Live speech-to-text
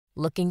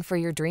Looking for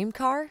your dream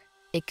car?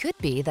 It could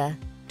be the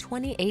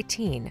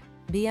 2018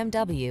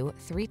 BMW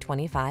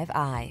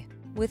 325i.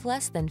 With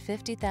less than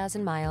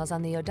 50,000 miles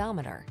on the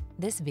odometer,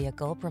 this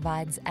vehicle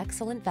provides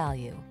excellent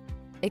value.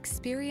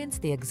 Experience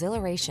the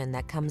exhilaration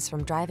that comes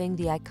from driving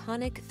the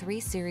iconic 3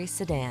 Series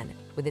sedan.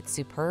 With its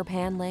superb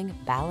handling,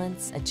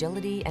 balance,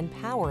 agility, and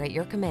power at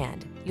your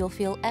command, you'll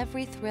feel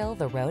every thrill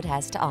the road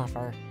has to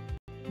offer.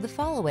 The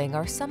following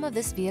are some of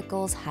this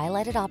vehicle's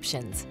highlighted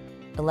options: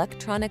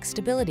 electronic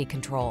stability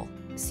control,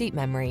 seat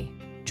memory,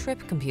 trip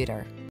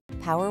computer,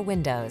 power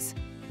windows,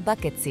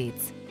 bucket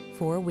seats,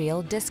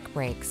 4-wheel disc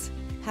brakes,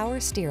 power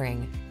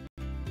steering.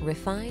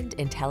 Refined,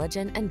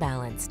 intelligent, and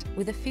balanced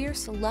with a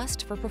fierce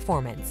lust for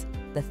performance,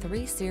 the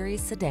 3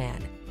 Series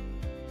sedan